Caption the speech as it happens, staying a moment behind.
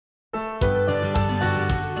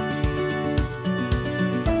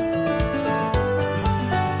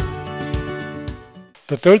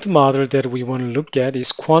The third model that we want to look at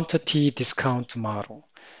is quantity discount model.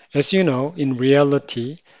 As you know, in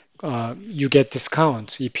reality, you get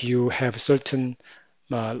discounts if you have certain,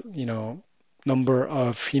 number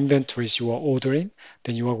of inventories you are ordering,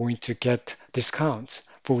 then you are going to get discounts.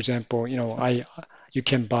 For example, you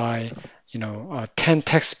can buy, 10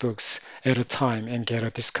 textbooks at a time and get a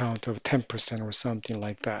discount of 10% or something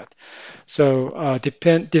like that. So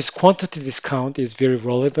this quantity discount is very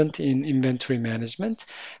relevant in inventory management,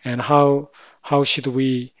 and how should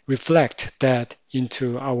we reflect that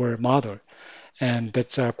into our model? And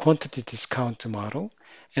that's a quantity discount model,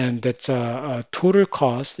 and that's a total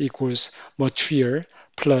cost equals material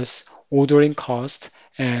plus ordering cost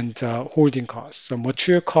and holding cost. So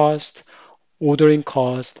material cost, ordering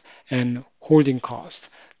cost, and holding cost.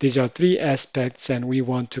 These are three aspects, and we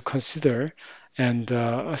want to consider and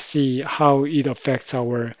see how it affects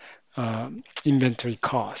our uh, inventory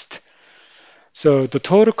cost. So the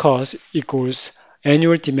total cost equals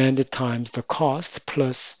annual demand times the cost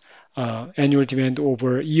plus annual demand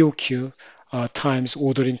over EOQ times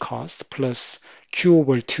ordering cost plus Q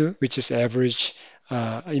over 2, which is average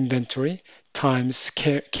inventory, times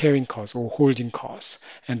carrying cost or holding cost.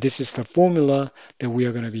 And this is the formula that we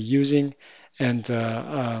are going to be using. And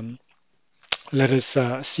let us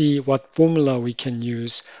see what formula we can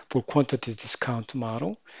use for quantity discount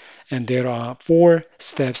model. And there are four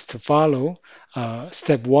steps to follow.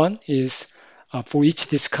 Step one is for each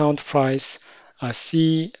discount price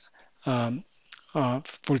C,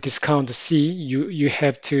 for discount C, you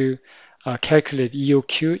have to calculate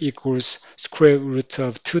EOQ equals square root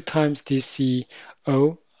of 2 times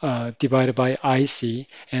DCO divided by IC,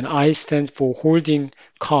 and I stands for holding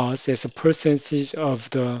cost as a percentage of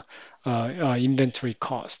the inventory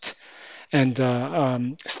cost. And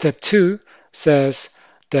step two says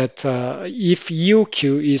that if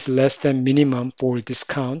EOQ is less than minimum for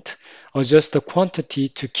discount, adjust the quantity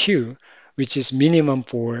to Q, which is minimum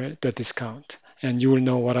for the discount. And you will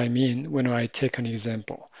know what I mean when I take an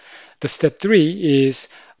example. The step three is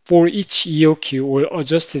for each EOQ or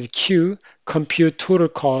adjusted Q, compute total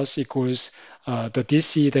cost equals the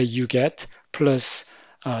DC that you get plus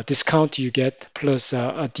discount you get plus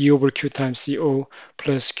D over Q times CO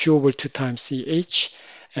plus Q over 2 times CH,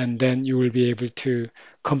 and then you will be able to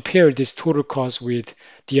compare this total cost with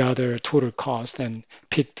the other total cost and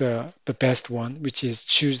pick the best one, which is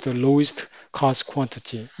choose the lowest cost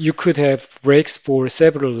quantity. You could have breaks for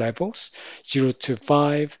several levels, 0 to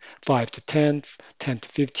 5, 5 to 10, 10 to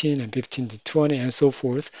 15, and 15 to 20, and so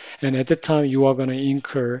forth. And at the time, you are going to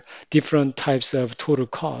incur different types of total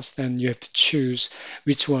cost, and you have to choose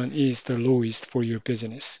which one is the lowest for your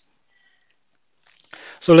business.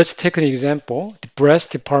 So let's take an example, the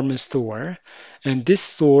Breast department store. And this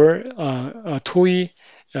store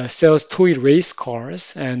sells toy race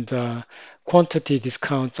cars, and quantity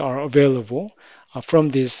discounts are available from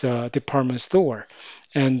this department store.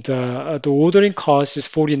 And the ordering cost is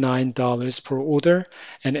 $49 per order,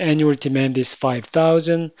 and annual demand is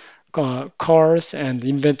 5,000 cars, and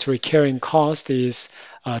inventory carrying cost is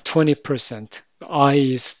 20%. I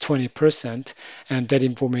is 20%, and that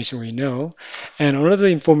information we know. And another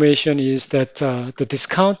information is that the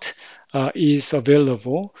discount is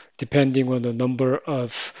available depending on the number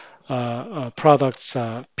of products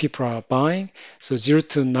people are buying. So 0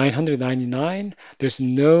 to 999, there's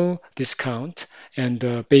no discount, and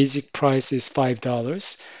the basic price is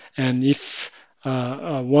 $5. And if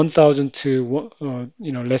 1,000 to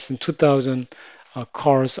less than 2,000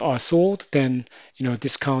 cars are sold, then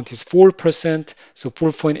discount is 4%, so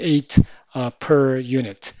 4.8 per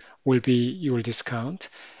unit will be your discount.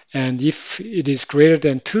 And if it is greater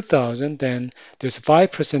than 2,000, then there's a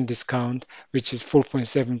 5% discount, which is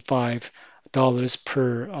 $4.75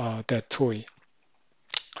 per that toy.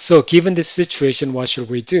 So given this situation, what should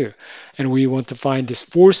we do? And we want to find these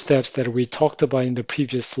four steps that we talked about in the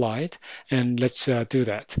previous slide, and let's do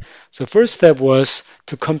that. So first step was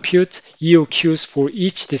to compute EOQs for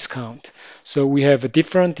each discount. So we have a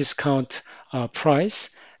different discount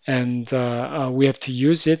price, and we have to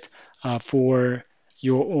use it for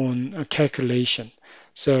your own calculation.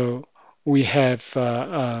 So we have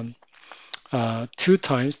 2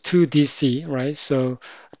 times 2 DC, right? So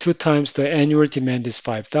 2 times the annual demand is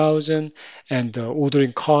 5,000, and the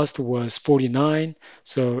ordering cost was 49.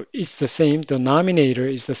 So it's the same. The denominator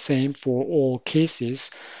is the same for all cases.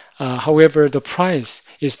 However, the price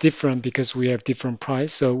is different because we have different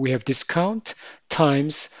price. So we have discount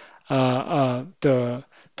times the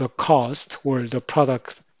cost or the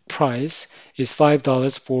product price is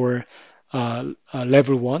 $5 for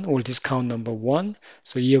level 1 or discount number 1.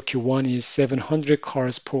 So EOQ1 is 700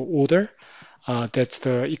 cars per order. That's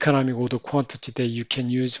the economic order quantity that you can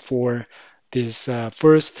use for this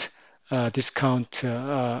first discount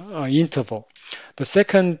interval. The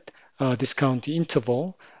second discount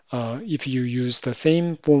interval, if you use the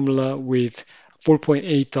same formula with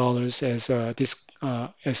 $4.8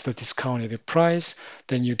 as the discounted price,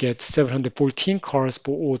 then you get 714 cars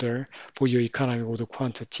per order for your economic order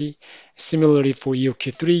quantity. Similarly, for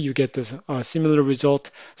EOQ3, you get the similar result,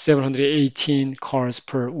 718 cars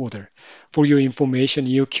per order. For your information,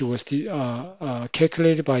 EOQ was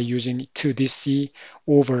calculated by using 2DC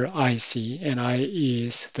over IC, and I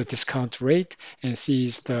is the discount rate, and C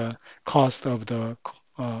is the cost of the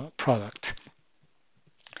product.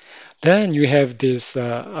 Then you have this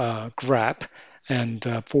graph, and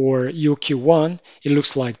for EOQ1, it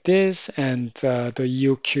looks like this, and the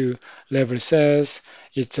EOQ level says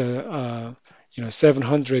it's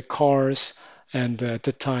 700 cars, and at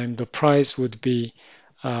the time the price would be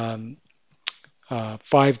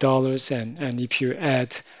 $5, and if you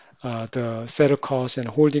add the setup cost and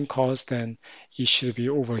holding cost, then it should be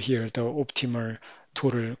over here, the optimal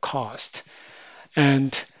total cost.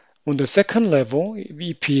 And on the second level,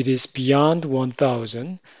 if it is beyond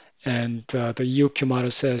 1,000, and the EOQ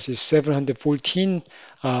model says it's 714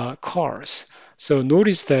 cars. So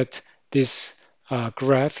notice that this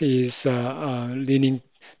graph is leaning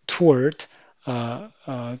toward to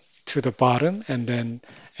the bottom, and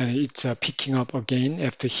it's picking up again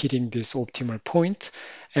after hitting this optimal point,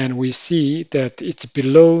 and we see that it's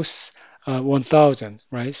below 1,000,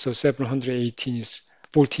 right? So 718 is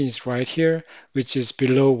 14 is right here, which is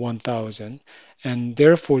below 1,000, and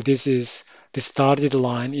therefore this dotted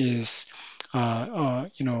line is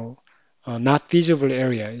not feasible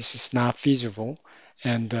area. This is not feasible,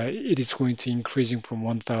 and it is going to increasing from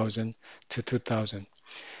 1,000 to 2,000.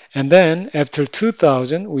 And then after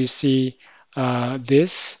 2000, we see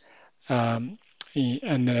this, and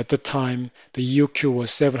at the time the EOQ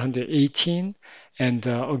was 718, and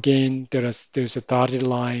again there's a dotted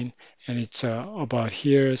line, and it's about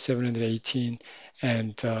here 718,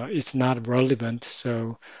 and it's not relevant.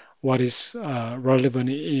 So what is relevant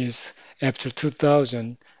is after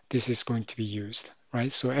 2000, this is going to be used,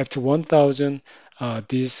 right? So after 1000,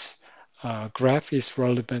 this graph is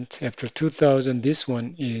relevant. After 2000, this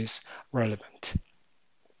one is relevant.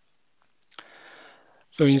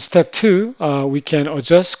 So in step 2, we can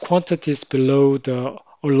adjust quantities below the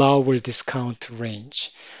allowable discount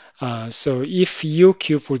range. So if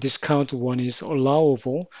EOQ for discount 1 is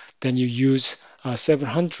allowable, then you use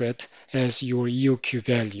 700 as your EOQ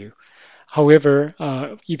value. However,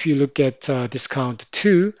 if you look at discount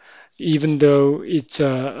 2, even though its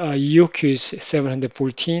EOQ is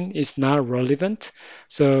 714, it's not relevant.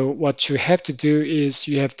 So what you have to do is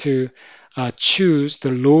you have to choose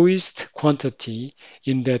the lowest quantity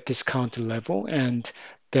in that discount level, and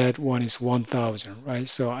that one is 1,000, right?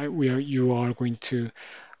 So you are going to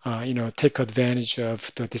take advantage of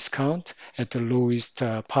the discount at the lowest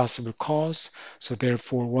possible cost. So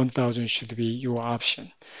therefore, 1,000 should be your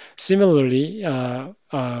option. Similarly,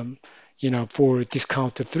 for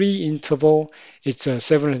discount 3 interval, it's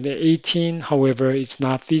 718. However, it's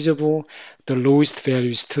not feasible. The lowest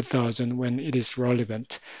value is 2,000 when it is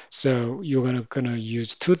relevant. So you're gonna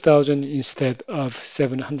use 2,000 instead of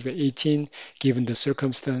 718 given the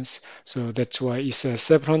circumstance. So that's why it says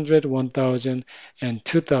 700, 1,000, and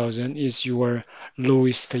 2,000 is your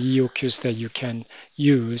lowest EOQs that you can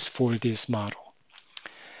use for this model.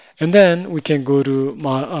 And then we can go to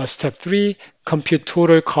step 3, compute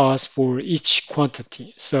total cost for each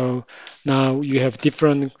quantity. So now you have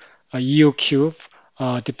different EOQ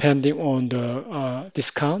depending on the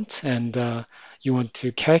discount, and you want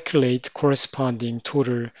to calculate corresponding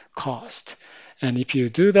total cost. And if you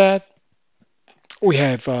do that, we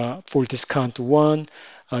have for discount 1,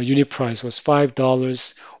 unit price was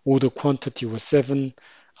 $5, order quantity was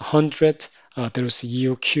 700. There was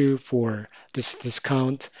EOQ for this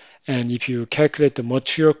discount. And if you calculate the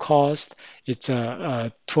material cost, it's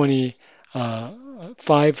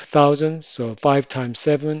 25,000. So 5 times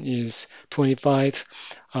 7 is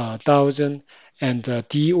 25,000. And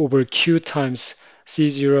D over Q times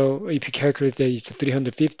C0, if you calculate that, it's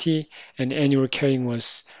 350. And annual carrying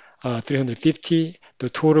was 350. The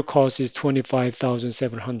total cost is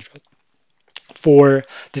 25,700. For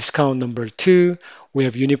discount number 2, we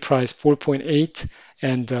have unit price 4.8,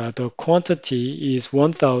 and the quantity is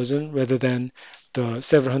 1,000 rather than the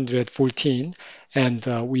 714, and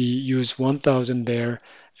we use 1,000 there,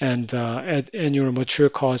 and at annual material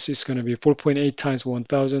cost is going to be 4.8 times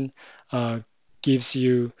 1,000 gives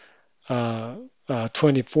you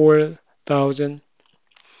 24,000,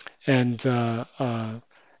 and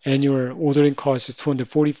annual ordering cost is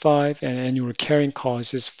 245 and annual carrying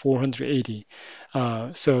cost is 480.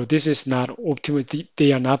 So this is not optimal.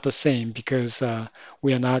 They are not the same because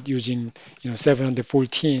we are not using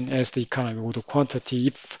 714 as the economy or the quantity.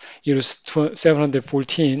 If it was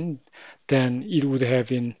 714, then it would have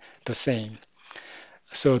been the same.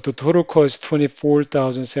 So the total cost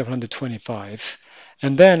 24,725.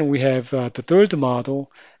 And then we have the third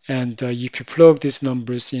model. And if you plug these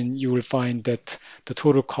numbers in, you will find that the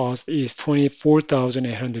total cost is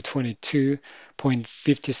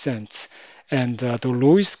 24,822.50 cents. And the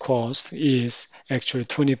lowest cost is actually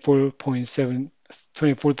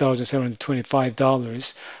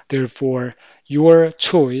 24,725. Therefore, your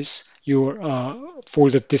choice for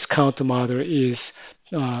the discount model is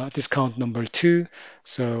discount number two.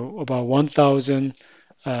 So about 1,000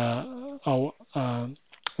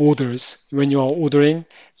 orders. When you are ordering,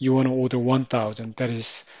 you want to order 1,000. That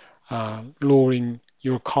is lowering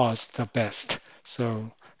your cost the best.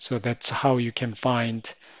 So that's how you can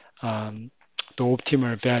find the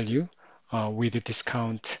optimal value with the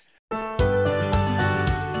discount